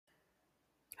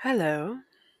Hello,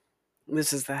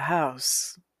 this is the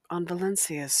house on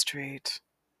Valencia Street,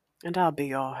 and I'll be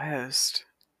your host.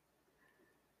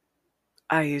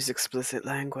 I use explicit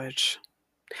language.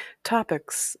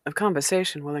 Topics of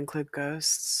conversation will include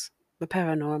ghosts, the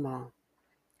paranormal,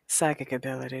 psychic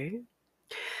ability.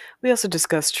 We also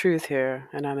discuss truth here,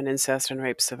 and I'm an incest and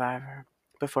rape survivor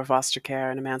before foster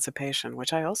care and emancipation,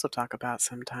 which I also talk about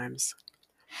sometimes.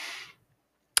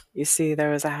 You see,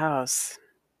 there is a house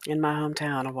in my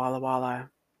hometown of Walla Walla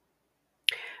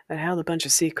that held a bunch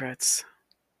of secrets.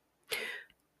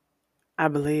 I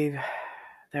believe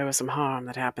there was some harm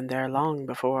that happened there long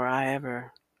before I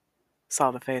ever saw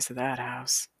the face of that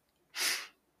house.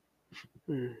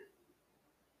 Hmm.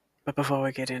 But before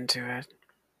we get into it,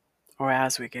 or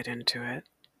as we get into it,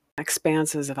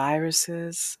 expanses of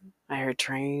irises, I heard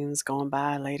trains going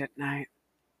by late at night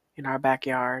in our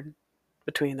backyard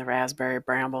between the raspberry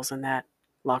brambles and that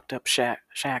locked up shack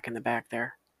in the back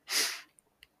there.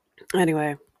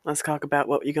 Anyway, let's talk about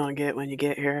what you're going to get when you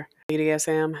get here.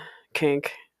 BDSM,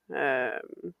 kink,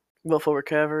 willful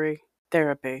recovery,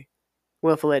 therapy,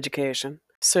 willful education,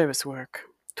 service work,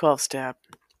 12-step,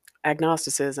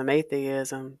 agnosticism,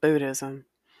 atheism, Buddhism,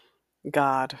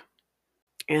 God,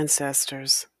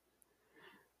 ancestors.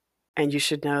 And you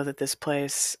should know that this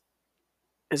place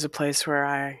is a place where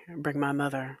I bring my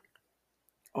mother,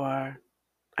 or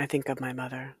I think of my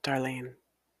mother, Darlene.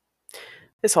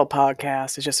 This whole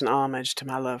podcast is just an homage to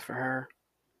my love for her,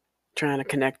 trying to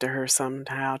connect to her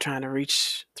somehow, trying to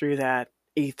reach through that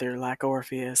ether like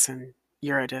Orpheus and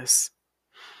Eurydice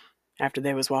after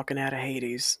they was walking out of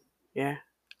Hades. Yeah.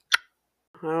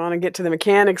 I want to get to the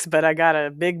mechanics, but I got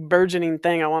a big burgeoning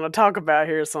thing I want to talk about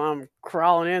here, so I'm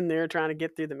crawling in there trying to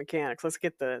get through the mechanics. Let's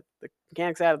get the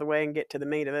mechanics out of the way and get to the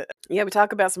meat of it. Yeah, we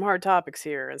talk about some hard topics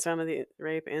here, and some of the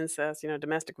rape, incest,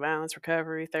 domestic violence,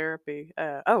 recovery, therapy.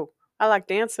 I like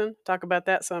dancing. Talk about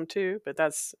that some too, but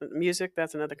that's music.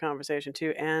 That's another conversation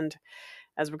too. And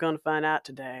as we're going to find out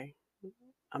today,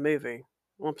 a movie,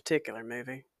 one particular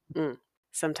movie.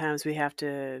 Sometimes we have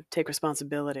to take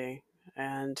responsibility.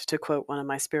 And to quote one of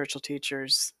my spiritual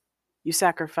teachers, you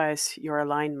sacrifice your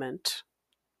alignment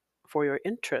for your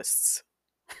interests.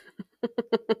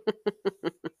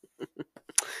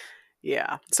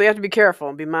 Yeah. So you have to be careful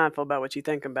and be mindful about what you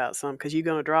think about some, because you're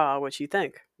going to draw what you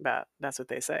think about. That's what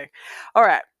they say. All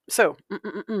right. So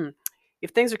if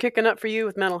things are kicking up for you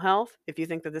with mental health, if you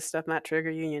think that this stuff might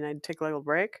trigger you and you need to take a little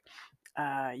break,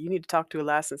 you need to talk to a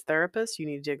licensed therapist. You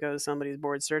need to go to somebody who's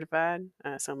board certified,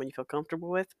 someone you feel comfortable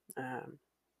with.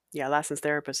 Licensed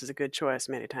therapist is a good choice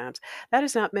many times. That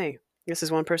is not me. This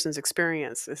is one person's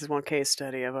experience. This is one case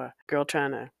study of a girl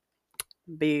trying to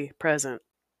be present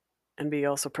and be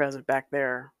also present back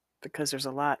there, because there's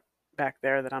a lot back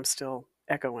there that I'm still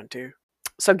echoing to.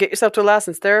 So get yourself to a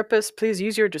licensed therapist. Please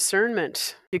use your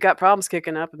discernment. If you got problems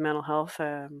kicking up with mental health,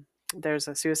 there's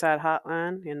a suicide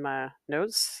hotline in my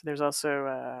notes. There's also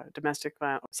a domestic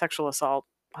sexual assault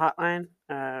hotline.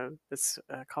 It's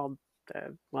called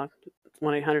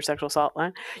 1-800 sexual assault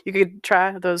line. You could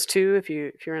try those two if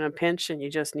you're in a pinch and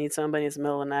you just need somebody in the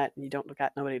middle of the night and you don't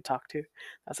got nobody to talk to.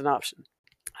 That's an option.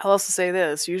 I'll also say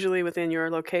this, usually within your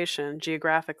location,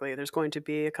 geographically, there's going to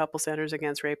be a couple centers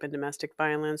against rape and domestic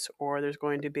violence, or there's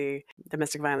going to be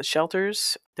domestic violence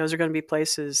shelters. Those are going to be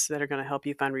places that are going to help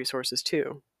you find resources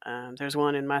too. There's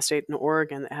one in my state in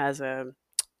Oregon that has a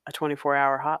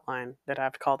 24-hour hotline that I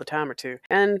have to call the time or two.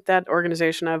 And that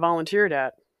organization I volunteered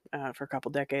at for a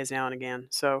couple decades now and again.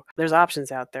 So there's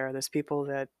options out there. There's people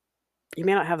that you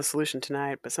may not have the solution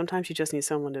tonight, but sometimes you just need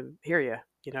someone to hear you.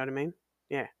 You know what I mean?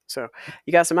 Yeah. So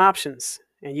you got some options,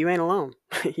 and you ain't alone.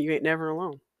 You ain't never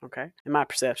alone. Okay, in my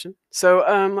perception. So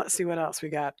let's see what else we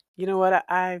got. You know what?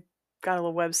 I got a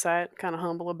little website. Kind of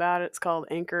humble about it. It's called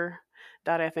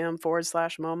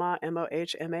anchor.fm/MoMA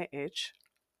MOHMAH.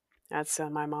 That's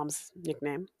my mom's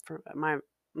nickname for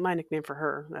my nickname for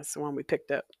her. That's the one we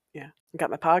picked up. Yeah, got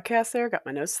my podcast there. Got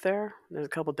my notes there. There's a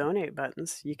couple donate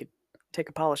buttons. You could take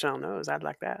a polish on those. I'd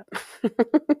like that.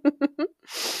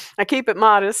 I keep it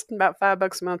modest, about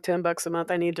 $5 a month, $10 a month.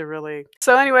 I need to really.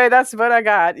 So anyway, that's what I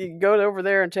got. You can go over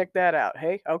there and check that out.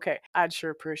 Hey, okay. I'd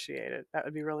sure appreciate it. That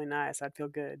would be really nice. I'd feel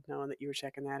good knowing that you were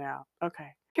checking that out. Okay.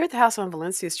 Here at the house on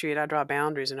Valencia Street, I draw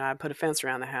boundaries and I put a fence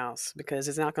around the house, because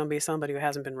it's not going to be somebody who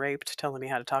hasn't been raped telling me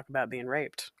how to talk about being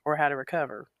raped, or how to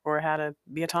recover, or how to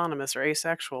be autonomous or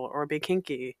asexual, or be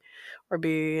kinky, or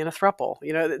be in a throuple.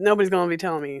 Nobody's going to be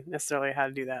telling me necessarily how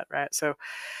to do that, right? So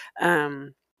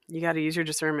you got to use your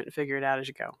discernment and figure it out as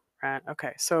you go, right?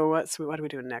 Okay, so what are we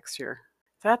doing next here?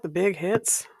 Is that the big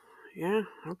hits? Yeah,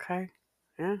 okay.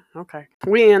 Yeah, okay.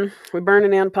 We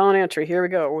burning in Pawn Entry. Here we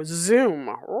go. Zoom.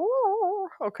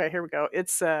 Okay, here we go.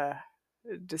 It's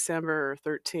December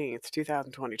 13th,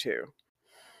 2022.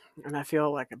 And I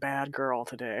feel like a bad girl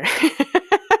today.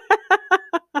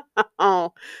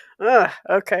 Oh,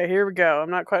 okay, here we go.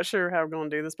 I'm not quite sure how we're going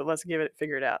to do this, but let's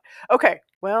figure it out. Okay,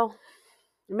 well,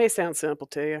 it may sound simple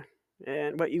to you,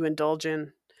 and what you indulge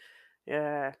in.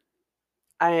 Yeah,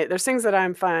 there's things that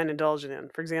I'm fine indulging in.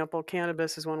 For example,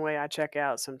 cannabis is one way I check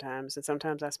out sometimes, and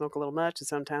sometimes I smoke a little much, and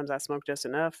sometimes I smoke just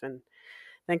enough. And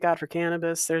thank God for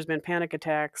cannabis. There's been panic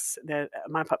attacks that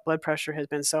my blood pressure has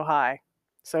been so high.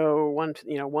 So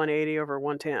 180 over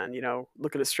 110,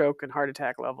 look at a stroke and heart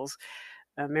attack levels.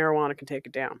 Marijuana can take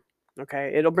it down.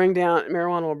 Okay.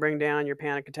 Marijuana will bring down your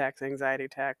panic attacks, anxiety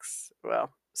attacks.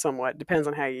 Well, somewhat. Depends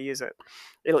on how you use it.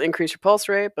 It'll increase your pulse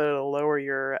rate, but it'll lower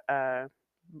your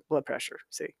blood pressure.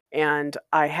 See, and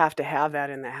I have to have that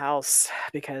in the house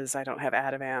because I don't have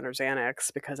Ativan or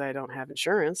Xanax, because I don't have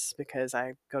insurance, because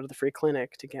I go to the free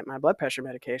clinic to get my blood pressure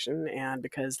medication, and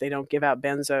because they don't give out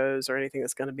benzos or anything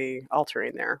that's going to be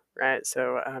altering there, right?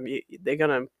 So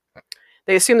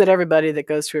they assume that everybody that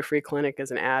goes to a free clinic is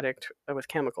an addict with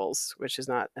chemicals, which is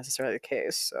not necessarily the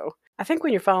case. So I think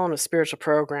when you're following a spiritual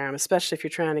program, especially if you're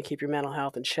trying to keep your mental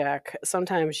health in check,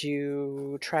 sometimes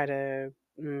you try to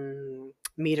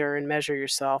meter and measure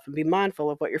yourself and be mindful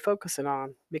of what you're focusing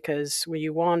on. Because when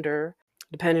you wander,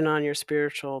 depending on your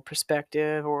spiritual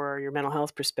perspective or your mental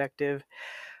health perspective,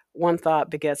 one thought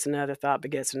begets another thought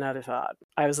begets another thought.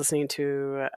 I was listening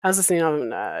on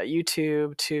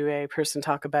YouTube to a person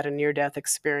talk about a near-death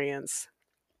experience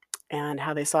and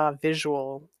how they saw a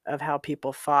visual of how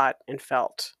people thought and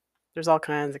felt. There's all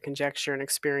kinds of conjecture and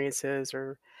experiences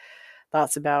or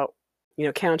thoughts about,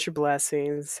 count your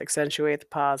blessings, accentuate the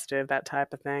positive, that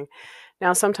type of thing.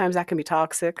 Now, sometimes that can be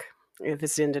toxic if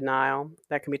it's in denial.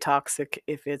 That can be toxic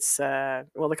if it's, they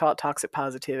call it toxic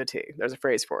positivity. There's a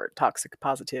phrase for it, toxic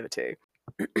positivity.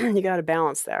 You got to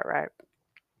balance that, right?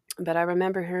 But I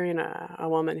remember hearing a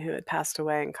woman who had passed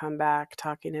away and come back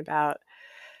talking about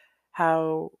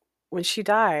how when she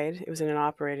died, it was in an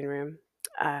operating room.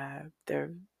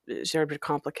 There had been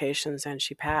complications and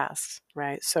she passed,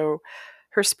 right? So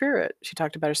she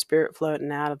talked about her spirit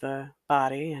floating out of the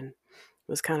body and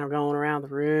was kind of going around the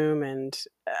room. And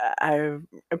I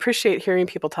appreciate hearing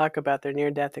people talk about their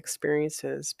near-death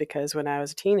experiences, because when I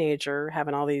was a teenager,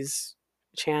 having all these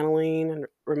channeling and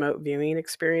remote viewing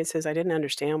experiences, I didn't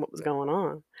understand what was going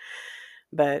on.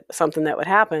 But something that would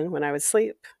happen when I would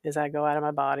sleep is I'd go out of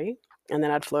my body, and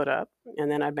then I'd float up, and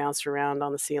then I'd bounce around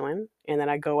on the ceiling, and then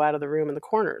I'd go out of the room in the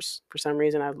corners. For some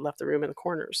reason, I'd left the room in the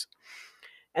corners.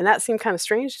 And that seemed kind of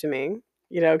strange to me,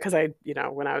 because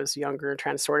when I was younger and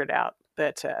trying to sort it out.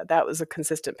 But that was a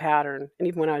consistent pattern. And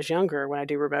even when I was younger, when I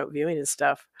do remote viewing and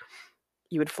stuff,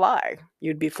 you would fly.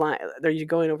 You'd be flying. You're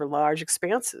going over large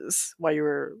expanses while you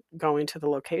were going to the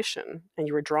location, and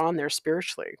you were drawn there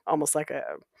spiritually, almost like a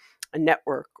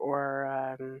network,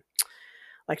 or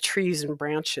like trees and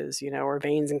branches, or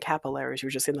veins and capillaries. You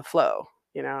were just in the flow,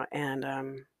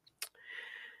 And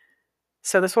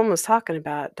so this woman was talking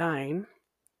about dying,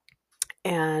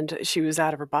 and she was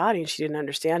out of her body, and she didn't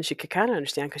understand. She could kind of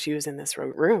understand because she was in this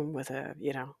room with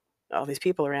all these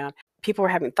people around. People were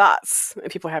having thoughts,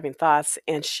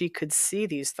 and she could see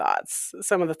these thoughts.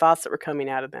 Some of the thoughts that were coming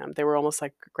out of them, they were almost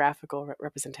like graphical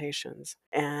representations.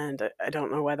 And I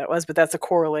don't know why that was, but that's a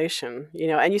correlation,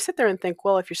 And you sit there and think,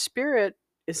 well, if your spirit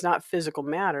is not physical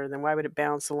matter, then why would it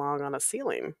bounce along on a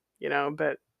ceiling,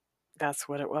 But that's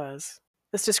what it was.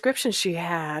 This description she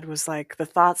had was like the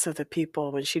thoughts of the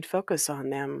people. When she'd focus on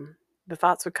them, the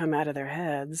thoughts would come out of their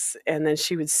heads, and then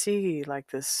she would see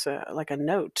like this, like a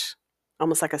note,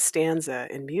 almost like a stanza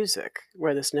in music,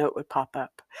 where this note would pop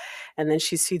up, and then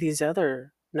she'd see these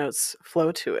other notes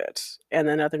flow to it, and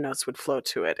then other notes would flow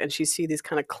to it, and she'd see these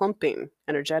kind of clumping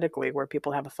energetically, where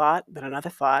people have a thought, then another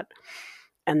thought,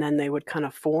 and then they would kind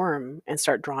of form and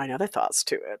start drawing other thoughts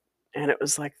to it. And it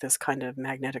was like this kind of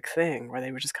magnetic thing where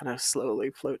they would just kind of slowly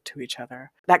float to each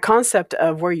other. That concept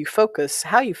of where you focus,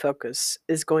 how you focus,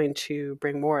 is going to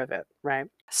bring more of it, right?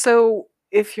 So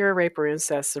if you're a rape or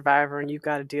incest survivor and you've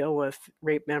got to deal with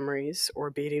rape memories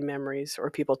or beating memories, or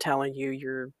people telling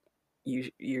you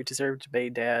you deserve to be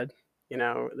dead,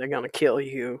 they're going to kill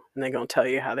you, and they're going to tell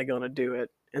you how they're going to do it,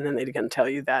 and then they're going to tell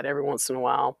you that every once in a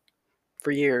while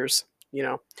for years,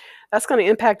 that's going to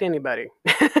impact anybody.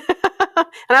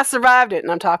 And I survived it,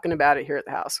 and I'm talking about it here at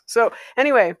the house. So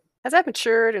anyway, as I've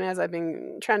matured and as I've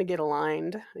been trying to get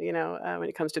aligned, when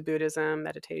it comes to Buddhism,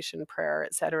 meditation, prayer,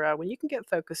 etc., when you can get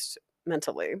focused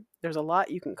mentally, there's a lot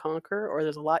you can conquer, or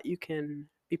there's a lot you can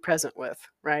be present with,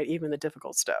 right? Even the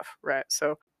difficult stuff, right?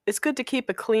 So It's good to keep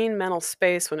a clean mental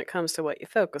space when it comes to what you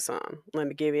focus on. Let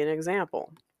me give you an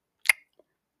example.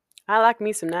 I like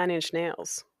me some Nine Inch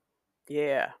Nails.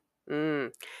 Yeah.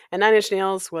 Mm. And Nine Inch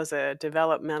Nails was a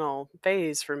developmental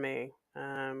phase for me.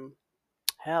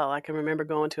 Hell, I can remember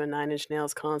going to a Nine Inch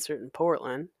Nails concert in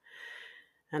Portland,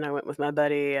 and I went with my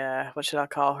buddy, what should I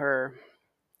call her?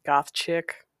 Goth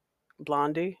chick?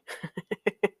 Blondie?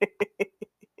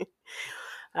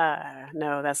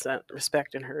 No, that's not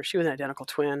respecting her. She was an identical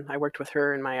twin. I worked with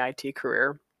her in my IT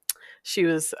career. She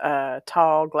was a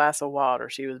tall glass of water.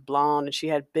 She was blonde, and she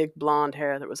had big blonde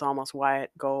hair that was almost white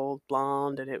gold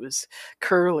blonde, and it was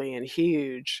curly and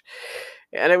huge.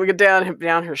 And it would go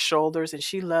down her shoulders, and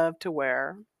she loved to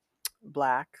wear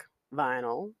black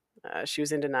vinyl. She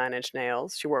was into Nine Inch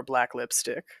Nails. She wore black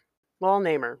lipstick. Well, I'll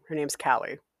name her. Her name's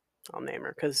Callie. I'll name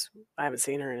her because I haven't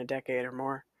seen her in a decade or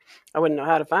more. I wouldn't know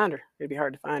how to find her. It'd be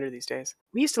hard to find her these days.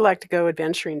 We used to like to go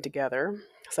adventuring together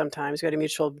sometimes. We had a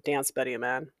mutual dance buddy of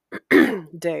mine,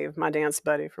 Dave, my dance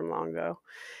buddy from long ago.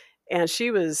 And she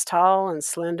was tall and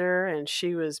slender, and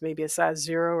she was maybe a size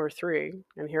 0 or 3.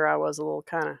 And here I was, a little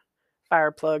kind of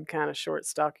fire plug, kind of short,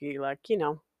 stocky, like,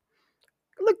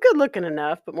 look good looking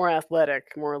enough, but more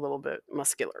athletic, more a little bit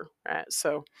muscular, right?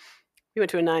 So we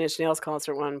went to a Nine Inch Nails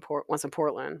concert once in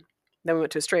Portland. Then we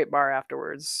went to a straight bar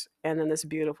afterwards. And then this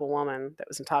beautiful woman that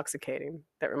was intoxicating,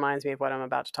 that reminds me of what I'm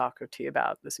about to talk to you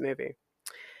about, this movie.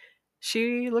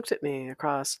 She looked at me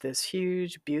across this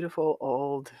huge, beautiful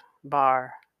old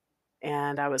bar.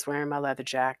 And I was wearing my leather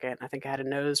jacket. I think I had a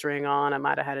nose ring on. I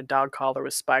might have had a dog collar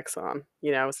with spikes on.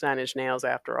 It's Nine Inch Nails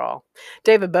after all.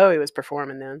 David Bowie was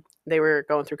performing then. They were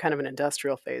going through kind of an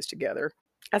industrial phase together.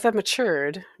 As I've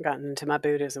matured, gotten into my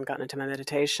Buddhism, gotten into my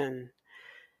meditation,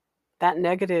 that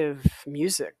negative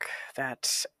music,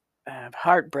 that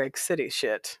heartbreak city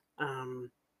shit,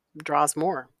 draws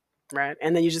more, right?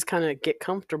 And then you just kind of get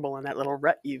comfortable in that little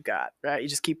rut you've got, right? You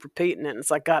just keep repeating it, and it's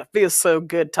like, God, it feels so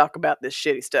good to talk about this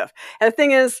shitty stuff. And the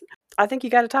thing is, I think you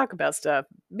got to talk about stuff,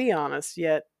 be honest,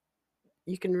 yet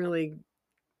you can really,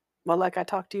 well, like I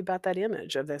talked to you about that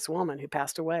image of this woman who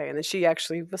passed away, and then she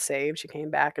actually was saved. She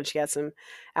came back, and she had some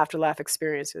afterlife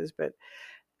experiences, but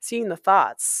seeing the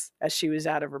thoughts as she was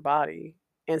out of her body,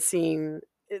 and seeing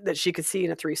that she could see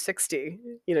in a 360,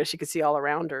 she could see all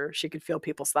around her, she could feel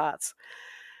people's thoughts.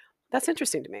 That's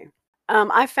interesting to me.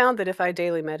 I found that if I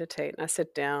daily meditate and I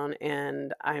sit down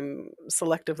and I'm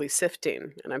selectively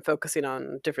sifting and I'm focusing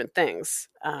on different things,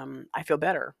 I feel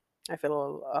better. I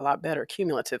feel a lot better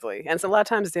cumulatively. And it's a lot of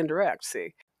times it's indirect,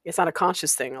 see. It's not a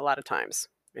conscious thing a lot of times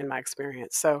in my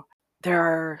experience. So there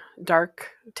are dark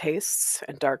tastes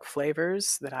and dark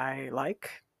flavors that I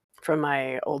like from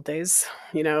my old days,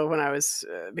 when I was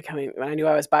when I knew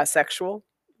I was bisexual.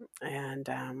 And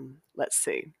let's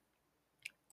see.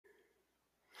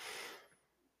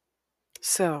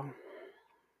 So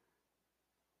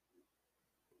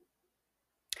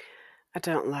I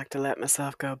don't like to let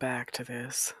myself go back to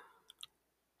this.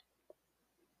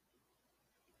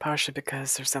 Partially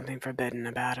because there's something forbidden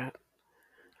about it.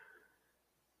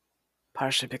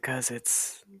 Partially because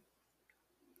it's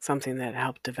something that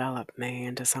helped develop me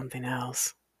into something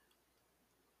else.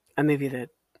 A movie that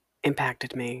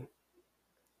impacted me,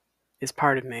 is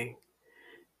part of me.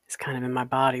 It's kind of in my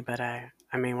body, but I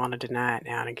may want to deny it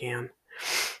now and again.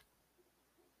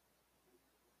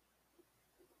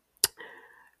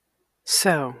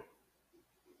 So,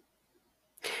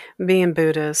 being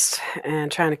Buddhist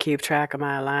and trying to keep track of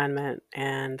my alignment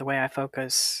and the way I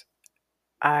focus,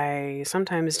 I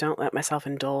sometimes don't let myself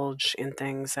indulge in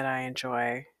things that I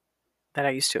enjoy, that I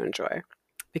used to enjoy,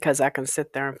 because I can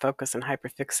sit there and focus and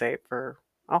hyperfixate for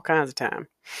all kinds of time.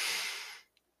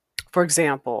 For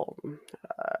example,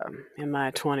 in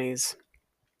my 20s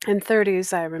and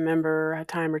 30s, I remember a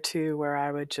time or two where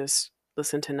I would just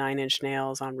listen to Nine Inch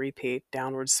Nails on repeat,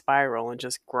 Downward Spiral, and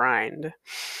just grind.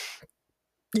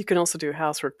 You can also do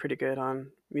housework pretty good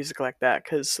on music like that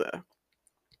because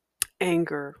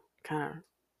anger kind of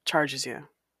charges you.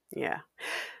 Yeah.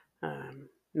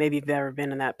 Maybe you've ever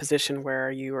been in that position where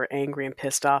you were angry and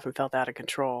pissed off and felt out of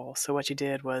control. So what you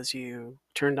did was you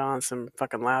turned on some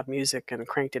fucking loud music and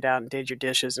cranked it out and did your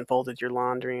dishes and folded your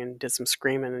laundry and did some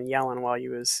screaming and yelling while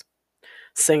you was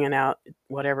singing out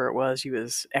whatever it was you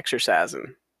was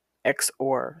exercising,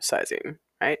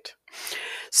 right?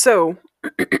 So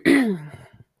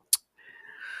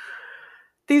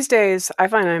these days, I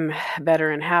find I'm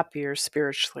better and happier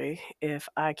spiritually if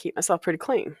I keep myself pretty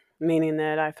clean, meaning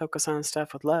that I focus on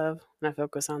stuff with love and I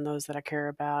focus on those that I care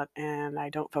about, and I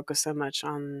don't focus so much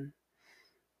on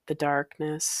the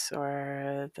darkness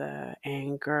or the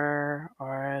anger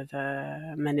or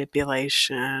the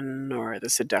manipulation or the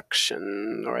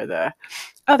seduction or the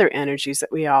other energies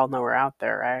that we all know are out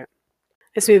there, right?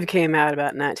 This movie came out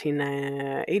about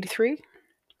 1983.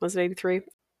 Was it 83?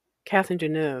 Catherine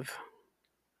Deneuve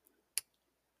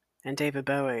and David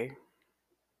Bowie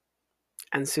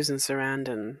and Susan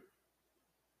Sarandon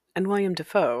and William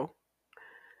Dafoe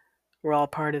were all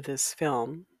part of this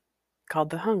film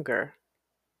called The Hunger.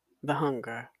 The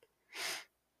Hunger.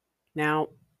 Now,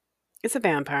 it's a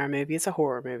vampire movie, it's a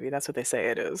horror movie, that's what they say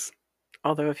it is.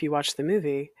 Although, if you watch the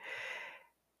movie,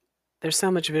 there's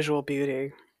so much visual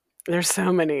beauty. There's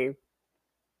so many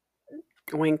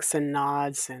winks and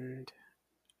nods, and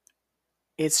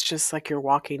it's just like you're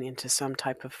walking into some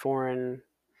type of foreign,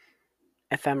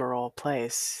 ephemeral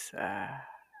place.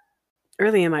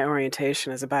 Early in my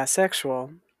orientation as a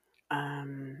bisexual,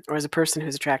 or as a person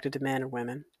who's attracted to men and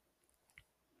women,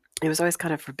 it was always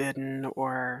kind of forbidden,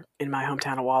 or in my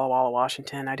hometown of Walla Walla,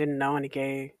 Washington, I didn't know any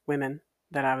gay women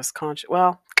that I was conscious.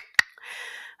 Well,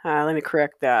 let me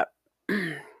correct that.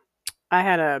 I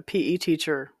had a PE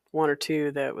teacher, one or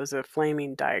two, that was a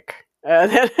flaming dyke.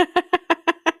 That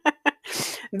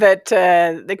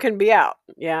they couldn't be out.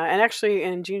 Yeah, and actually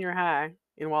in junior high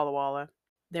in Walla Walla,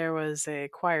 there was a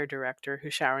choir director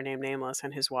who shall remain nameless,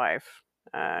 and his wife,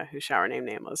 who shall remain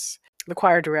nameless. The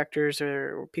choir directors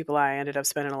are people I ended up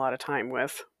spending a lot of time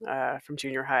with from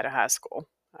junior high to high school,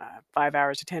 5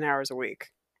 hours to 10 hours a week,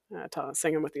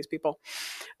 singing with these people,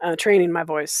 training my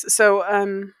voice. So,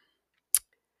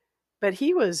 but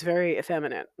he was very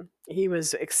effeminate. He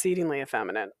was exceedingly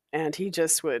effeminate, and he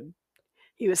was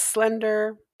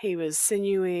slender, he was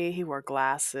sinewy, he wore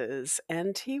glasses,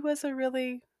 and he was a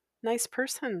really nice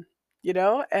person, you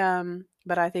know?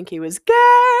 But I think he was gay,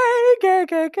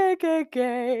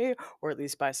 or at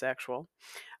least bisexual.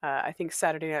 I think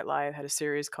Saturday Night Live had a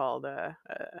series called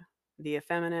The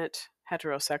Effeminate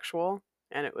Heterosexual,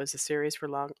 and it was a series for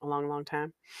a long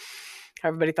time.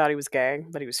 Everybody thought he was gay,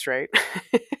 but he was straight.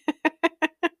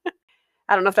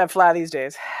 I don't know if that fly these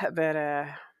days, but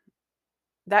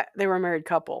that they were a married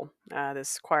couple,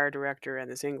 this choir director and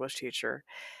this English teacher.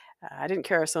 I didn't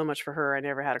care so much for her. I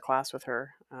never had a class with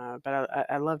her, but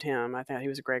I loved him. I thought he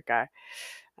was a great guy.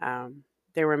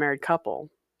 They were a married couple,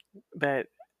 but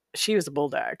she was a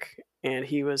bulldog, and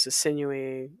he was a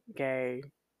sinewy gay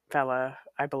fella,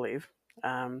 I believe.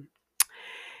 And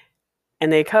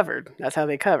they covered. That's how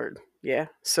they covered. Yeah.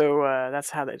 So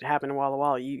that's how that happened in Walla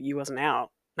Walla. You wasn't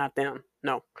out, not them.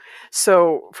 No.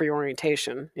 So for your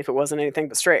orientation, if it wasn't anything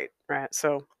but straight, right?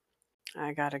 So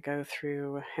I got to go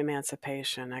through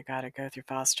emancipation. I got to go through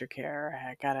foster care.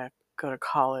 I got to go to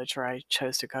college, or I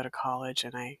chose to go to college,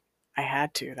 and I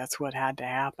had to. That's what had to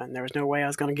happen. There was no way I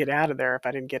was going to get out of there if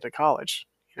I didn't get to college,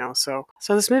 you know. So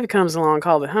this movie comes along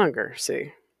called The Hunger.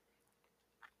 See,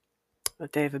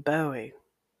 with David Bowie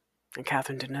and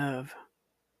Catherine Deneuve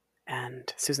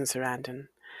and Susan Sarandon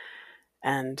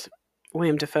and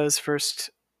William Dafoe's first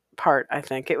part. I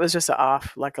think it was just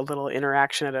like a little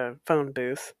interaction at a phone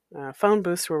booth. Phone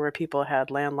booths were where people had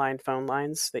landline phone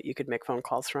lines that you could make phone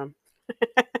calls from.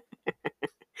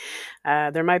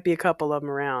 There might be a couple of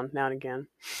them around now and again.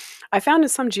 I found in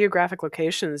some geographic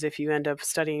locations, if you end up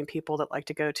studying people that like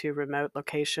to go to remote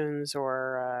locations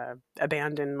or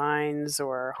abandoned mines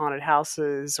or haunted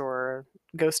houses or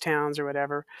ghost towns or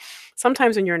whatever,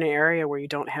 sometimes when you're in an area where you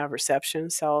don't have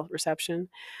cell reception,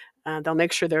 they'll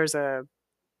make sure there's a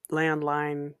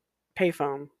landline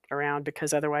payphone around,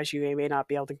 because otherwise you may not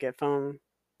be able to get phone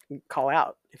call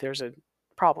out if there's a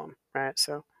problem, right?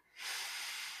 So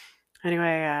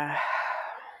anyway,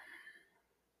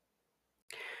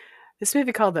 this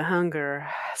movie called The Hunger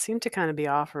seemed to kind of be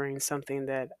offering something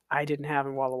that I didn't have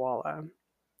in Walla Walla.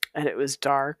 And it was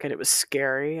dark, and it was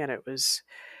scary, and it was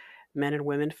men and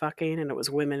women fucking, and it was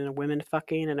women and women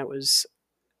fucking, and it was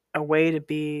a way to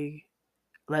be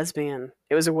lesbian.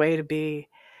 It was a way to be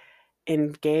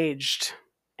engaged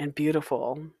and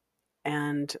beautiful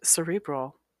and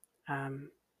cerebral. The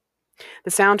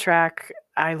soundtrack,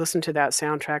 I listened to that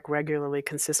soundtrack regularly,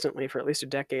 consistently for at least a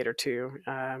decade or two.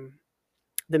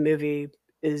 The movie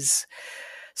is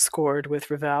scored with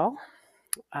Ravel,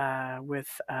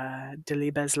 with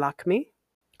Delibes Lakmi.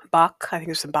 Bach, I think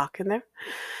there's some Bach in there.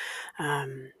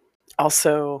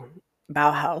 Also,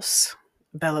 Bauhaus,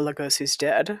 Bela Lugosi's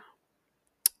Dead,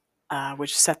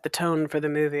 which set the tone for the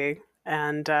movie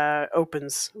and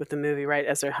opens with the movie right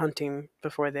as they're hunting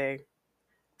before they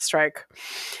strike.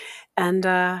 And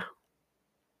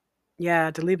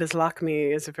yeah, Delibes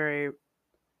Lakmi is a very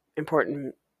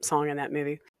important song in that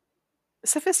movie.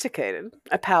 sophisticated,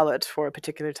 a palette for a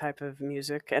particular type of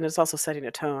music, and it's also setting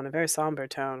a tone, a very somber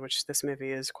tone, which this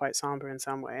movie is quite somber in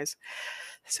some ways.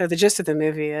 So the gist of the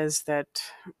movie is that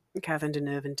Catherine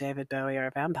Deneuve and David Bowie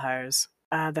are vampires.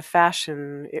 The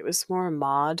fashion, it was more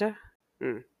mod.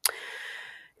 Mm.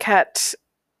 Cat,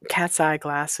 cat's eye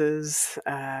glasses,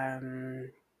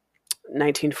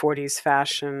 1940s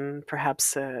fashion,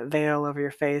 perhaps a veil over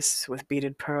your face with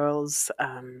beaded pearls,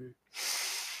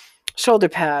 shoulder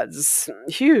pads,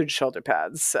 huge shoulder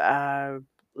pads,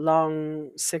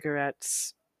 long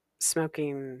cigarettes,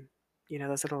 smoking,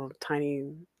 those little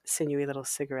tiny, sinewy little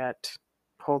cigarette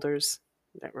holders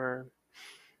that were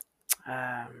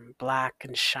black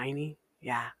and shiny.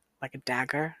 Yeah, like a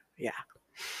dagger. Yeah.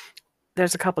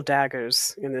 There's a couple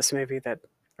daggers in this movie that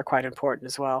are quite important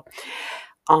as well.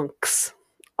 Ankhs,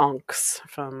 Ankhs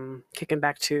from kicking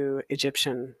back to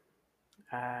Egyptian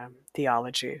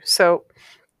theology. So,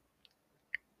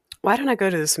 why don't I go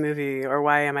to this movie, or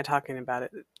why am I talking about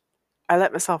it? I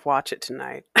let myself watch it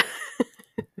tonight.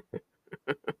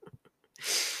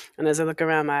 And as I look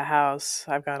around my house,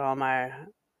 I've got all my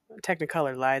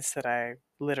Technicolor lights that I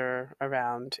litter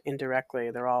around indirectly.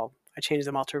 I change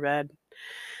them all to red,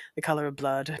 the color of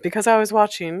blood, because I was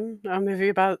watching a movie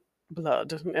about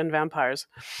blood and vampires.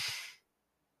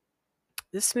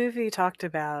 This movie talked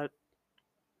about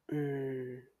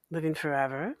living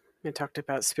forever. It talked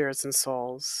about spirits and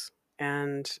souls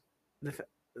and the,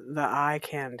 the eye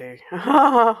candy.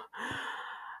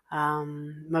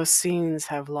 Most scenes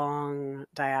have long,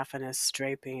 diaphanous,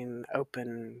 draping,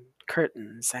 open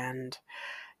curtains, and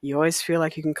you always feel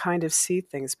like you can kind of see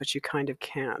things, but you kind of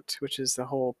can't, which is the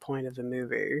whole point of the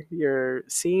movie. You're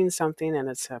seeing something, and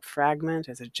it's a fragment,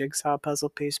 it's a jigsaw puzzle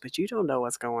piece, but you don't know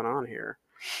what's going on here.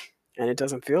 And it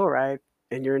doesn't feel right,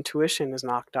 and your intuition is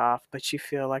knocked off, but you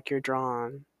feel like you're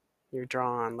drawn. You're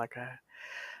drawn like a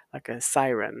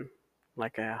siren,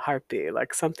 like a heartbeat,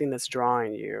 like something that's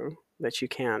drawing you that you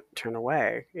can't turn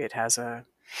away. It has a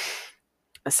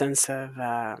sense of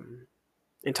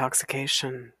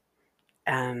intoxication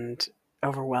and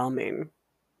overwhelming.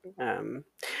 Um,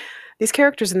 these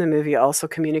characters in the movie also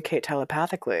communicate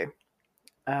telepathically,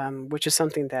 which is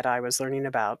something that I was learning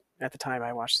about at the time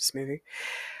I watched this movie.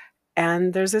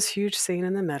 And there's this huge scene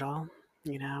in the middle,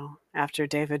 after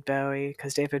David Bowie,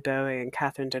 because David Bowie and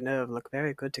Catherine Deneuve look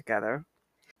very good together,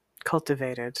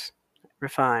 cultivated,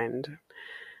 refined,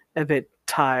 a bit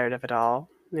tired of it all.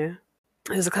 Yeah.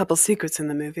 There's a couple secrets in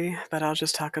the movie, but I'll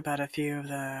just talk about a few of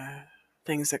the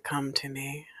things that come to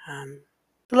me.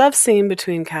 The love scene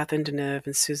between Catherine Deneuve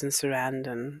and Susan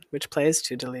Sarandon, which plays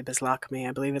to Delibes Lakme,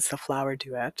 I believe it's the flower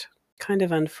duet, kind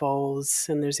of unfolds,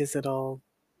 and there's these little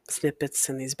snippets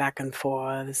and these back and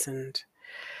forths, and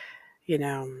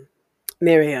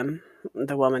Miriam,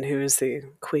 the woman who is the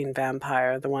queen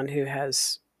vampire, the one who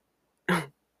has a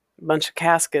bunch of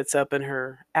caskets up in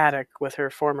her attic with her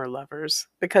former lovers,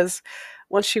 because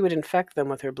once she would infect them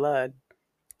with her blood,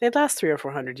 they'd last 300 or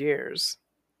 400 years.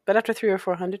 But after 300 or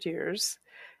 400 years,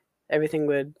 everything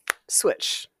would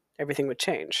switch, everything would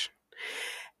change,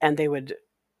 and they would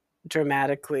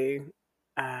dramatically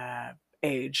uh,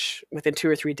 age. Within 2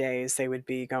 or 3 days, they would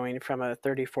be going from a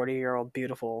 30, 40-year-old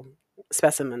beautiful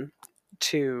specimen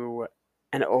to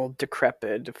an old,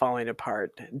 decrepit, falling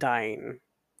apart, dying,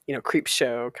 creep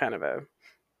show kind of a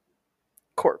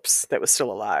corpse that was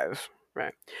still alive,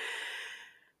 right?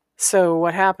 So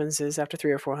what happens is after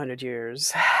 300 or 400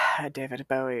 years, David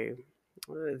Bowie,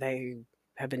 they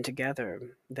have been together.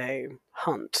 They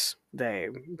hunt. They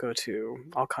go to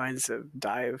all kinds of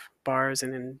dive bars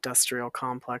in industrial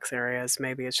complex areas.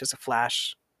 Maybe it's just a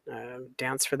flash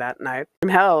dance for that night.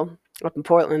 From hell, up in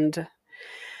Portland,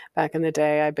 back in the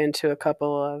day, I've been to a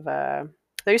couple of.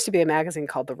 There used to be a magazine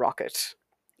called The Rocket,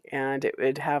 and it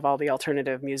would have all the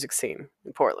alternative music scene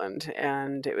in Portland,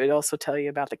 and it would also tell you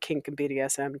about the kink and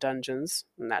BDSM dungeons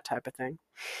and that type of thing.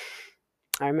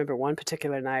 I remember one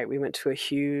particular night we went to a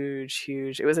huge,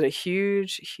 it was in a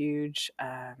huge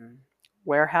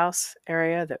warehouse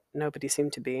area that nobody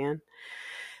seemed to be in.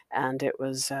 And it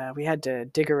was, we had to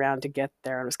dig around to get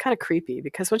there. And it was kind of creepy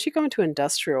because once you go into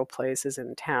industrial places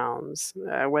in towns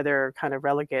where they're kind of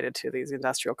relegated to these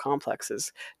industrial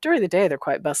complexes, during the day they're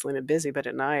quite bustling and busy, but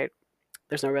at night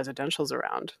there's no residentials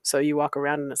around. So you walk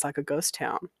around and it's like a ghost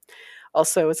town.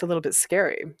 Also, it's a little bit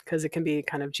scary because it can be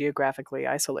kind of geographically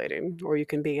isolating, or you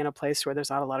can be in a place where there's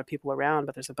not a lot of people around,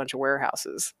 but there's a bunch of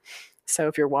warehouses. So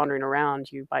if you're wandering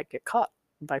around, you might get caught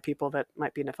by people that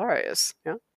might be nefarious.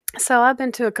 Yeah. So I've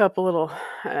been to a couple little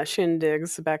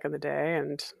shindigs back in the day,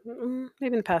 and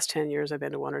maybe in the past 10 years, I've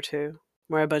been to one or two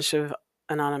where a bunch of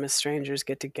anonymous strangers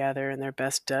get together in their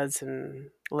best duds and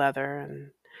leather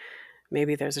and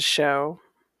Maybe there's a show.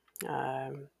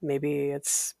 Maybe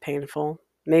it's painful.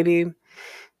 Maybe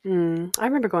I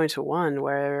remember going to one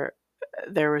where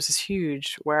there was this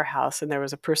huge warehouse and there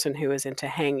was a person who was into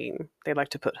hanging. They like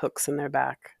to put hooks in their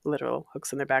back, literal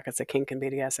hooks in their back. It's a kink and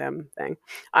BDSM thing.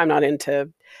 I'm not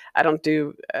into, I don't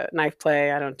do knife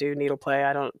play. I don't do needle play.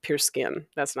 I don't pierce skin.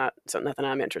 That's not nothing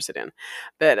I'm interested in.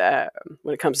 But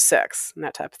when it comes to sex and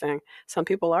that type of thing, some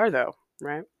people are though,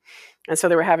 right? And so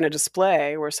they were having a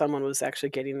display where someone was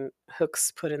actually getting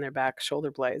hooks put in their back shoulder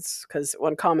blades. Because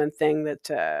one common thing that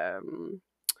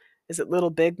is it Little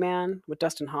Big Man with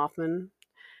Dustin Hoffman?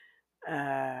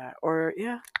 Or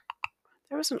yeah,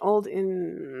 there was an old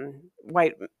in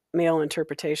white male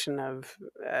interpretation of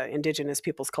indigenous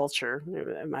people's culture.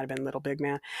 It might have been Little Big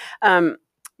Man.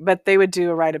 But they would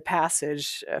do a rite of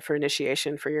passage for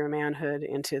initiation for your manhood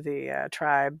into the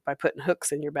tribe by putting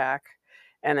hooks in your back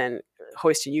and then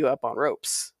hoisting you up on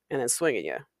ropes and then swinging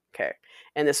you. Okay.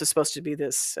 And this was supposed to be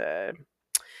this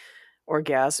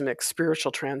orgasmic,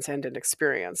 spiritual, transcendent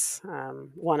experience.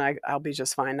 One, I'll be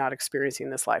just fine not experiencing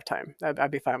this lifetime.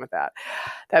 I'd be fine with that.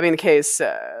 That being the case,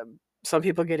 some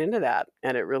people get into that,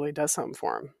 and it really does something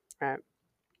for them, right?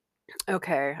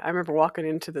 Okay, I remember walking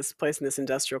into this place in this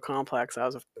industrial complex. I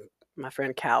was with my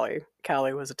friend Callie.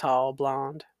 Callie was a tall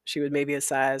blonde. She was maybe a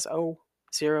size 0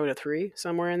 to 3,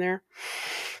 somewhere in there.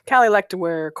 Callie liked to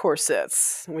wear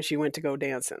corsets when she went to go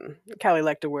dancing. Callie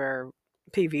liked to wear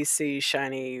PVC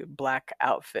shiny black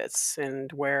outfits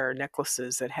and wear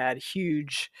necklaces that had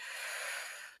huge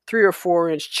 3 or 4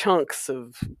 inch chunks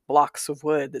of blocks of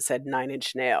wood that said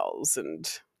 9-inch nails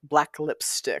and black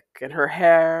lipstick, and her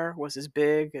hair was as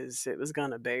big as it was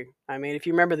gonna be. I mean, if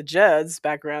you remember the Judds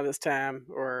back around this time,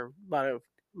 or a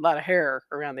lot of hair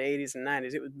around the 80s and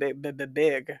 90s, it was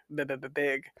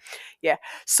big. Yeah.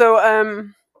 So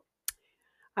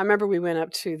I remember we went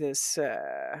up to this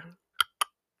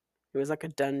it was like a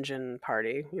dungeon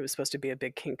party. It was supposed to be a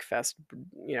big kink fest,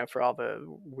 for all the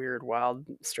weird, wild,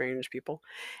 strange people.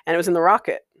 And it was in the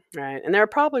Rocket, right? And there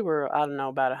probably were, I don't know,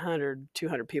 about 100,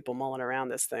 200 people mulling around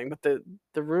this thing. But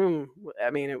the room,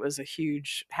 I mean, it was a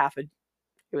huge it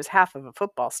was half of a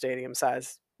football stadium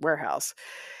size warehouse.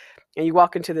 And you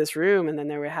walk into this room, and then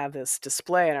they would have this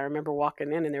display. And I remember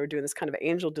walking in, and they were doing this kind of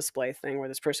angel display thing where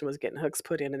this person was getting hooks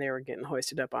put in, and they were getting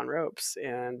hoisted up on ropes.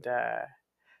 And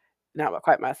not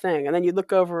quite my thing. And then you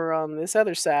look over on this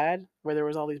other side where there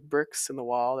was all these bricks in the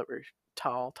wall that were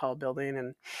tall building,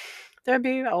 and there'd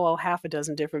be half a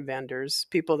dozen different vendors,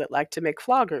 people that like to make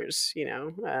floggers.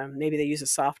 Maybe they use the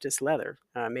softest leather.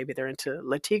 Maybe they're into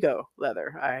Latigo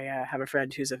leather. I have a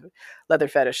friend who's a leather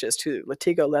fetishist who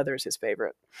Latigo leather is his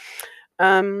favorite.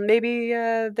 Maybe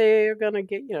they're gonna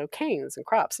get canes and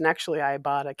crops. And actually, I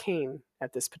bought a cane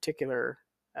at this particular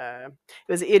it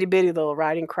was an itty bitty little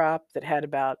riding crop that had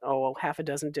about half a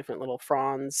dozen different little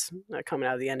fronds coming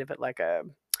out of the end of it, like a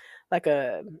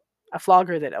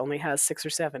flogger that only has 6 or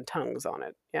 7 tongues on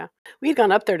it. Yeah, we had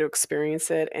gone up there to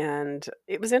experience it, and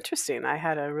it was interesting. I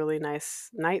had a really nice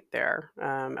night there.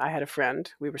 I had a friend.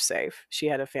 We were safe. She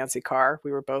had a fancy car.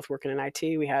 We were both working in IT.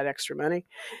 We had extra money.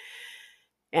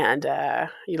 And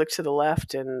you look to the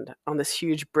left, and on this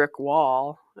huge brick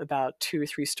wall, about 2 or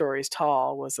 3 stories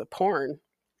tall, was a porn,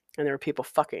 and there were people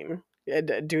fucking,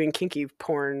 doing kinky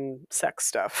porn sex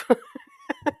stuff.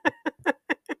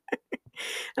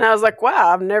 And I was like, wow,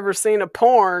 I've never seen a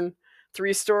porn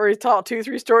 3 stories tall, 2,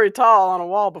 3 story tall on a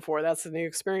wall before. That's a new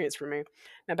experience for me.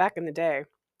 Now, back in the day,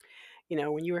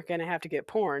 when you were going to have to get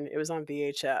porn, it was on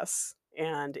VHS.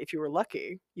 And if you were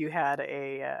lucky, you had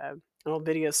an old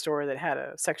video store that had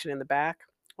a section in the back.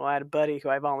 Well, I had a buddy who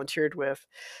I volunteered with,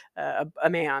 a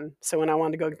man. So when I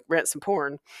wanted to go rent some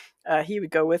porn, he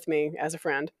would go with me as a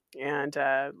friend and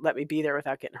let me be there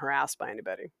without getting harassed by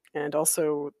anybody. And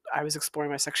also, I was exploring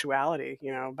my sexuality,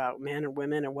 about men and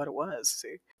women and what it was.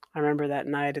 See, I remember that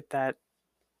night at that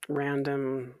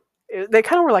random. They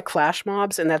kind of were like flash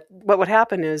mobs, and that what would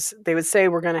happen is they would say,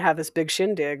 we're going to have this big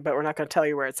shindig, but we're not going to tell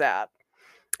you where it's at.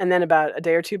 And then about a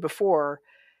day or two before,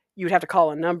 you would have to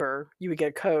call a number, you would get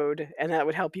a code, and that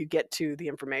would help you get to the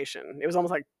information. It was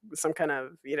almost like some kind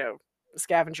of,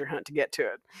 scavenger hunt to get to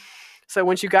it. So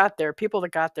once you got there, people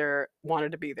that got there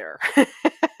wanted to be there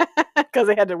because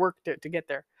they had to work to get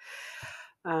there.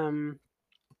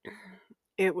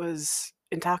 It was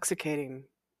intoxicating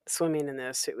swimming in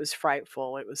this. It was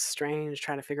frightful. It was strange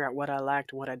trying to figure out what I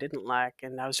liked and what I didn't like.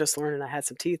 And I was just learning I had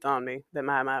some teeth on me that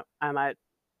I might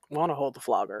want to hold the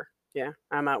flogger. Yeah,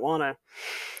 I might want to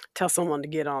tell someone to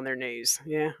get on their knees.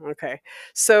 Yeah, okay.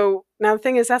 So now the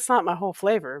thing is, that's not my whole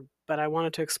flavor, but I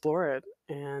wanted to explore it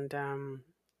and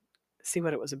see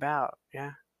what it was about.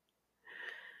 Yeah.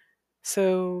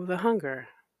 So, The Hunger.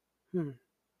 Hmm.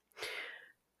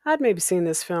 I'd maybe seen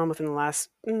this film within the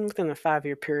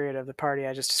 5-year period of the party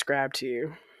I just described to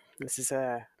you. This is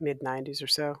mid 90s or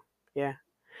so. Yeah.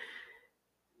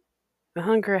 The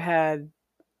Hunger had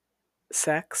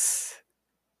sex.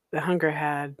 The Hunger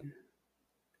had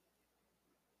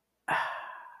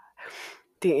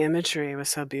the imagery was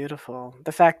so beautiful.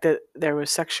 The fact that there was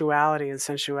sexuality and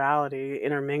sensuality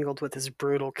intermingled with his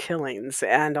brutal killings,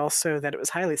 and also that it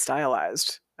was highly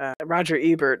stylized. Roger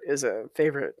Ebert is a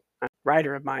favorite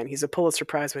writer of mine. He's a Pulitzer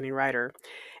Prize winning writer.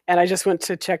 And I just went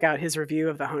to check out his review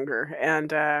of The Hunger,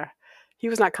 and he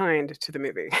was not kind to the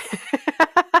movie.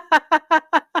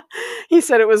 He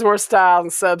said it was more style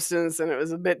and substance, and it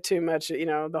was a bit too much.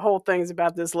 The whole thing's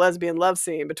about this lesbian love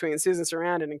scene between Susan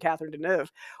Sarandon and Catherine Deneuve.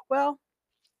 Well,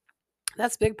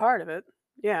 that's a big part of it.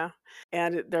 Yeah.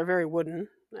 And they're very wooden.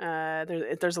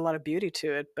 There's a lot of beauty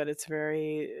to it, but it's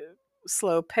very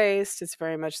slow paced. It's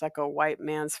very much like a white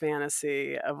man's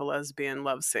fantasy of a lesbian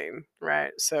love scene,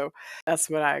 right? So that's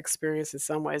what I experienced in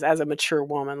some ways as a mature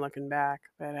woman looking back.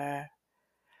 But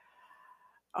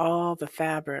all the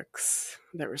fabrics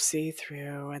that were see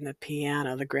through, and the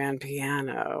piano, the grand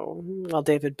piano, while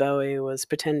David Bowie was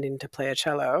pretending to play a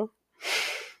cello.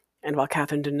 And while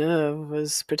Catherine Deneuve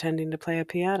was pretending to play a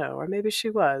piano, or maybe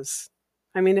she was.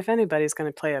 I mean, if anybody's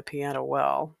going to play a piano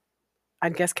well,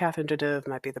 I'd guess Catherine Deneuve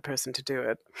might be the person to do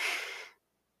it.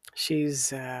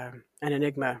 She's an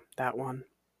enigma, that one.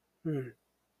 The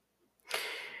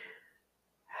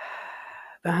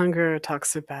Hunger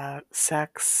talks about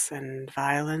sex and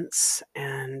violence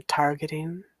and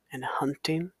targeting and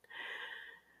hunting.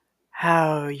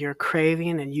 How you're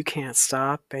craving and you can't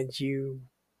stop and you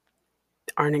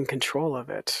aren't in control of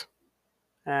it.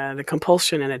 The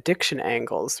compulsion and addiction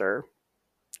angles are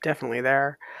definitely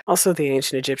there. Also, the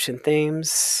ancient Egyptian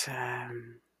themes.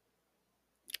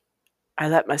 I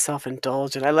let myself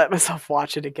indulge and I let myself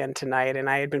watch it again tonight, and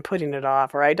I had been putting it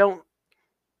off, or I don't.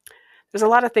 There's a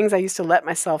lot of things I used to let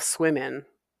myself swim in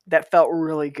that felt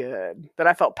really good, that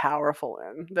I felt powerful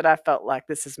in, that I felt like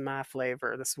this is my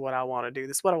flavor, this is what I want to do,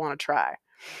 this is what I want to try.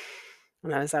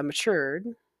 And as I matured,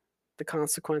 the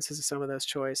consequences of some of those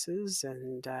choices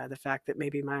and the fact that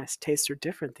maybe my tastes are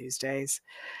different these days,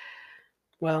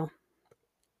 well,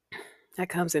 that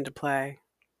comes into play.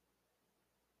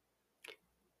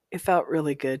 It felt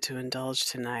really good to indulge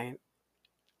tonight,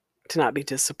 to not be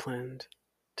disciplined,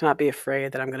 to not be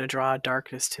afraid that I'm going to draw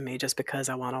darkness to me just because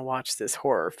I want to watch this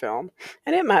horror film.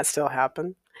 And it might still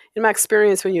happen. In my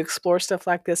experience, when you explore stuff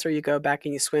like this or you go back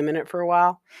and you swim in it for a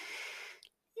while,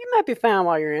 you might be fine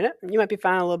while you're in it. You might be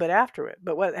fine a little bit after it.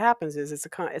 But what happens is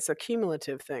it's a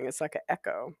cumulative thing. It's like an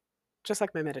echo, just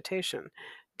like my meditation.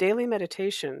 Daily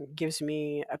meditation gives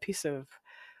me a piece of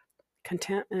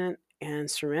contentment and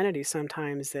serenity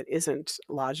sometimes that isn't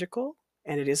logical,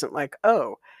 and it isn't like,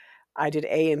 oh, I did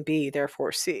A and B,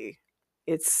 therefore C.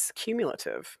 It's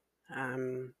cumulative.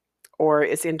 Or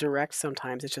it's indirect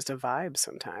sometimes. It's just a vibe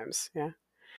sometimes. Yeah.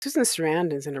 Susan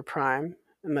Sarandon's in her prime,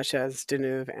 much as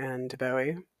Deneuve and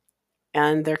Bowie,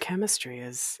 and their chemistry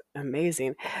is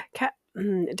amazing.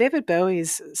 David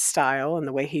Bowie's style and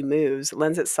the way he moves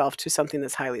lends itself to something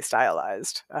that's highly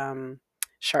stylized.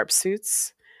 Sharp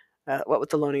suits. What would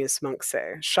Thelonious Monk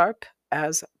say? Sharp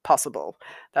as possible.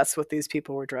 That's what these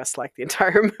people were dressed like the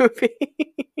entire movie.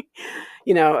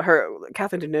 Her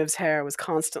Catherine Deneuve's hair was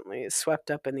constantly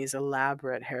swept up in these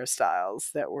elaborate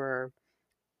hairstyles that were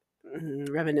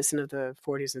reminiscent of the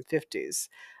 40s and 50s.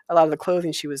 A lot of the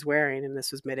clothing she was wearing, and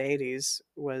this was mid 80s,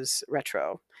 was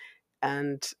retro.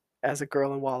 And as a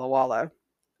girl in Walla Walla,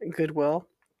 Goodwill,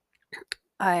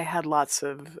 I had lots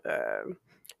of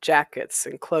jackets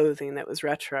and clothing that was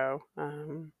retro.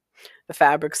 The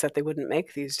fabrics that they wouldn't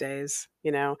make these days,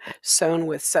 sewn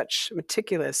with such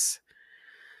meticulous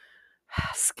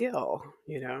skill.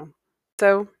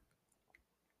 So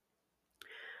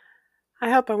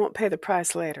I hope I won't pay the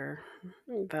price later,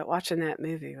 but watching that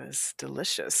movie was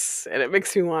delicious, and it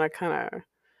makes me want to kind of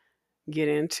get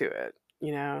into it,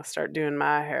 start doing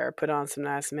my hair, put on some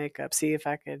nice makeup, see if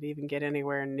I could even get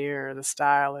anywhere near the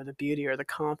style or the beauty or the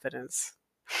confidence.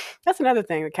 That's another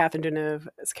thing that Catherine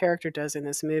Deneuve's character does in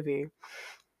this movie.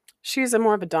 She's a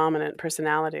more of a dominant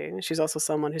personality. She's also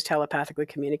someone who's telepathically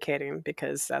communicating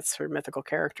because that's her mythical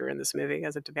character in this movie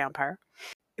as a vampire.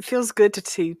 It feels good to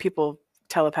see people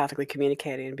telepathically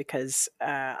communicating because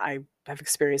I have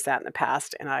experienced that in the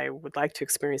past, and I would like to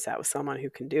experience that with someone who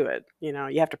can do it.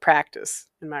 You have to practice,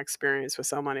 in my experience, with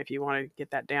someone if you want to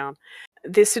get that down.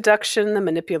 The seduction, the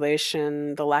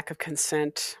manipulation, the lack of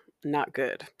consent, not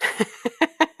good.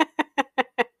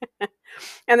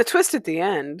 And the twist at the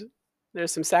end,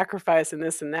 There's some sacrifice in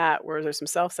this and that, where there's some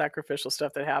self-sacrificial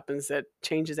stuff that happens that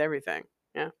changes everything.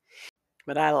 Yeah.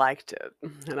 But I liked it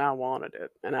and I wanted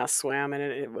it and I swam in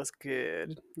it. It was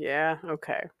good. Yeah.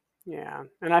 Okay. Yeah.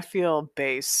 And I feel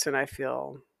base and I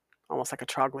feel almost like a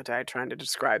troglodyte trying to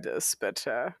describe this, but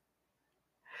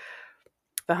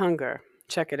The Hunger.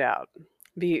 Check it out.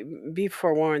 Be be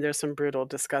forewarned, there's some brutal,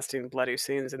 disgusting, bloody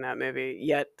scenes in that movie,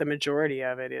 yet the majority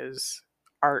of it is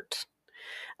art.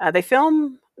 They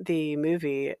film the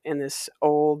movie in this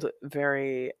old,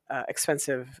 very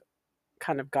expensive,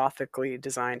 kind of gothically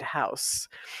designed house.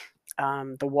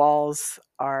 The walls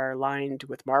are lined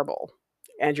with marble,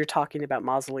 and you're talking about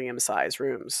mausoleum-sized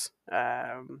rooms.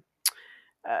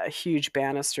 Huge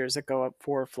banisters that go up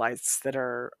 4 flights that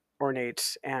are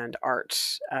ornate and art.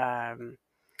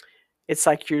 It's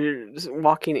like you're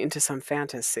walking into some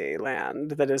fantasy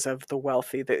land that is of the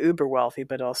wealthy, the uber wealthy,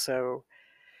 but also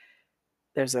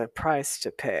there's a price to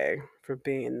pay for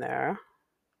being there,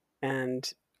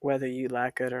 and whether you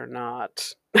like it or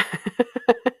not.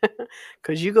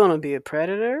 Because you're going to be a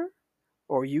predator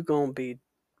or you going to be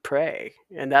prey.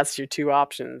 And that's your two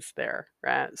options there,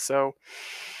 right? So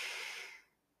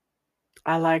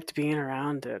I liked being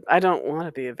around it. I don't want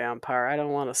to be a vampire. I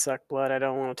don't want to suck blood. I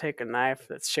don't want to take a knife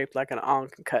that's shaped like an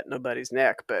ankh and cut nobody's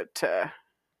neck. But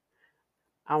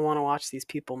I want to watch these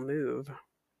people move.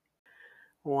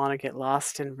 I want to get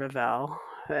lost in Revel.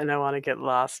 And I want to get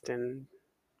lost in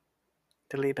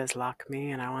Delibes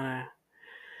Lakme. And I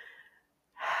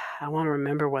want to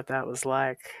remember what that was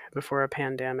like before a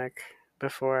pandemic,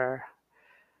 before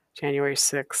January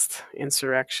 6th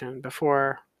insurrection,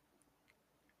 before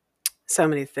so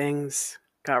many things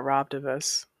got robbed of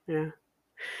us. Yeah.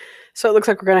 So it looks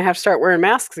like we're going to have to start wearing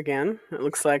masks again. It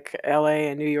looks like LA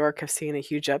and New York have seen a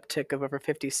huge uptick of over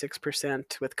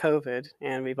 56% with COVID.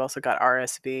 And we've also got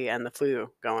RSV and the flu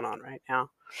going on right now.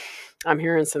 I'm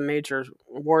hearing some major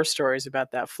war stories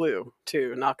about that flu,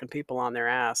 too, knocking people on their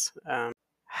ass. I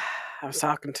was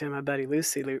talking to my buddy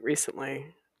Lucy recently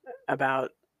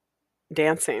about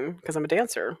dancing because I'm a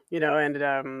dancer, and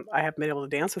I haven't been able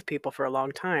to dance with people for a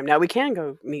long time. Now we can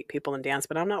go meet people and dance,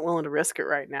 but I'm not willing to risk it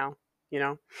right now,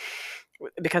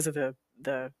 because of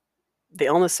the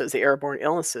illnesses, the airborne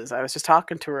illnesses. I was just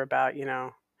talking to her about,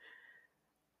 I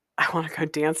want to go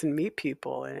dance and meet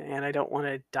people, and I don't want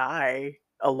to die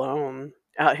alone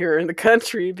out here in the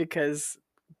country because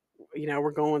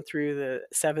we're going through the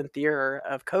 7th year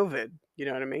of COVID. You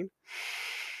know what I mean?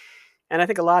 And I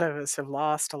think a lot of us have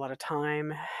lost a lot of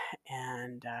time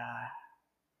and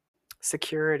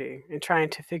security in trying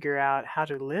to figure out how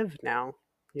to live now.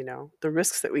 The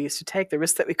risks that we used to take, the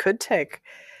risks that we could take,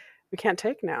 we can't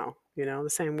take now, the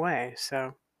same way.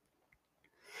 So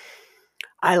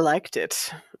I liked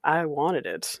it. I wanted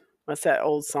it. What's that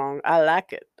old song? I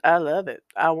like it. I love it.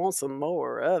 I want some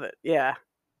more of it. Yeah.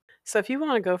 So if you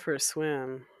want to go for a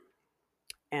swim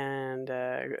and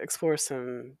explore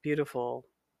some beautiful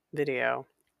video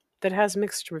that has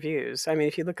mixed reviews. I mean,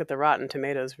 if you look at the Rotten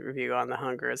Tomatoes review on The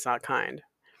Hunger, it's not kind.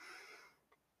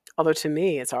 Although to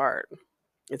me, it's art.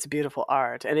 It's beautiful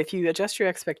art. And if you adjust your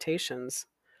expectations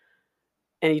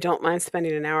and you don't mind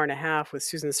spending an hour and a half with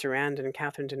Susan Sarandon,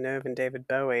 Catherine Deneuve, and David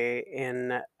Bowie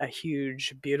in a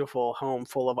huge, beautiful home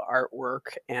full of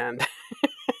artwork and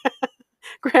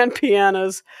grand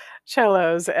pianos,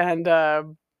 cellos, and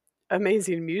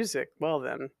amazing music, well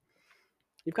then,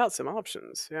 you've got some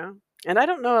options, yeah? And I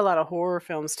don't know a lot of horror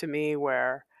films to me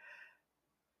where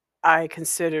I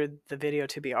consider the video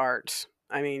to be art.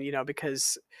 I mean,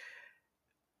 because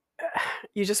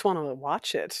you just want to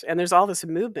watch it. And there's all this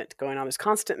movement going on. There's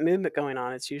constant movement going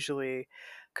on. It's usually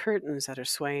curtains that are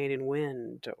swaying in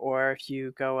wind, or if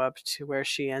you go up to where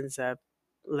she ends up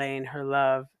laying her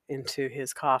love into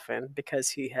his coffin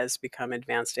because he has become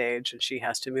advanced age and she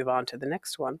has to move on to the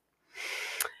next one.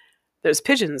 There's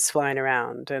pigeons flying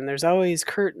around and there's always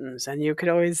curtains, and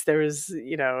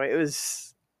it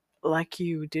was like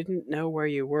you didn't know where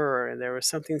you were and there was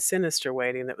something sinister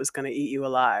waiting that was going to eat you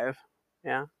alive.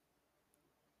 Yeah.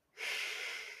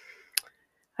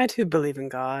 I do believe in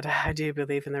God. I do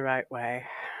believe in the right way.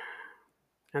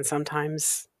 And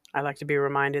sometimes I like to be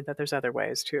reminded that there's other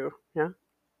ways too. Yeah.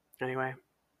 Anyway.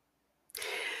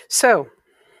 So,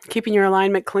 keeping your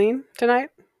alignment clean tonight,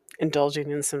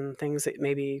 indulging in some things that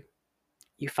maybe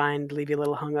you find leave you a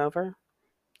little hungover.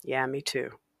 Yeah, me too.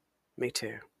 Me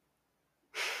too.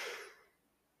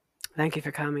 Thank you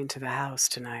for coming to the house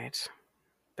tonight,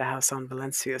 the house on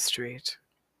Valencia Street,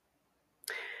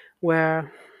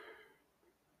 where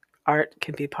art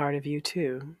can be part of you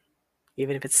too,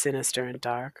 even if it's sinister and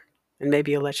dark. And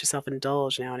maybe you'll let yourself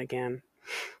indulge now and again.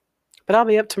 But I'll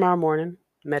be up tomorrow morning,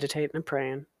 meditating and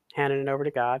praying. handing it over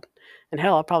to God. And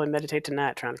hell, I'll probably meditate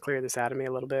tonight trying to clear this out of me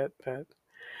a little bit. But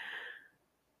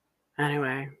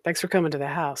anyway, thanks for coming to the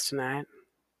house tonight.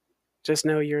 Just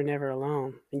know you're never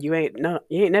alone, and you ain't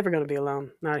never gonna be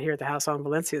alone. Not here at the house on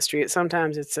Valencia Street.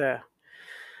 Sometimes it's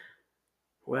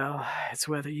well, it's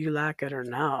whether you like it or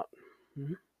not.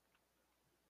 Hmm?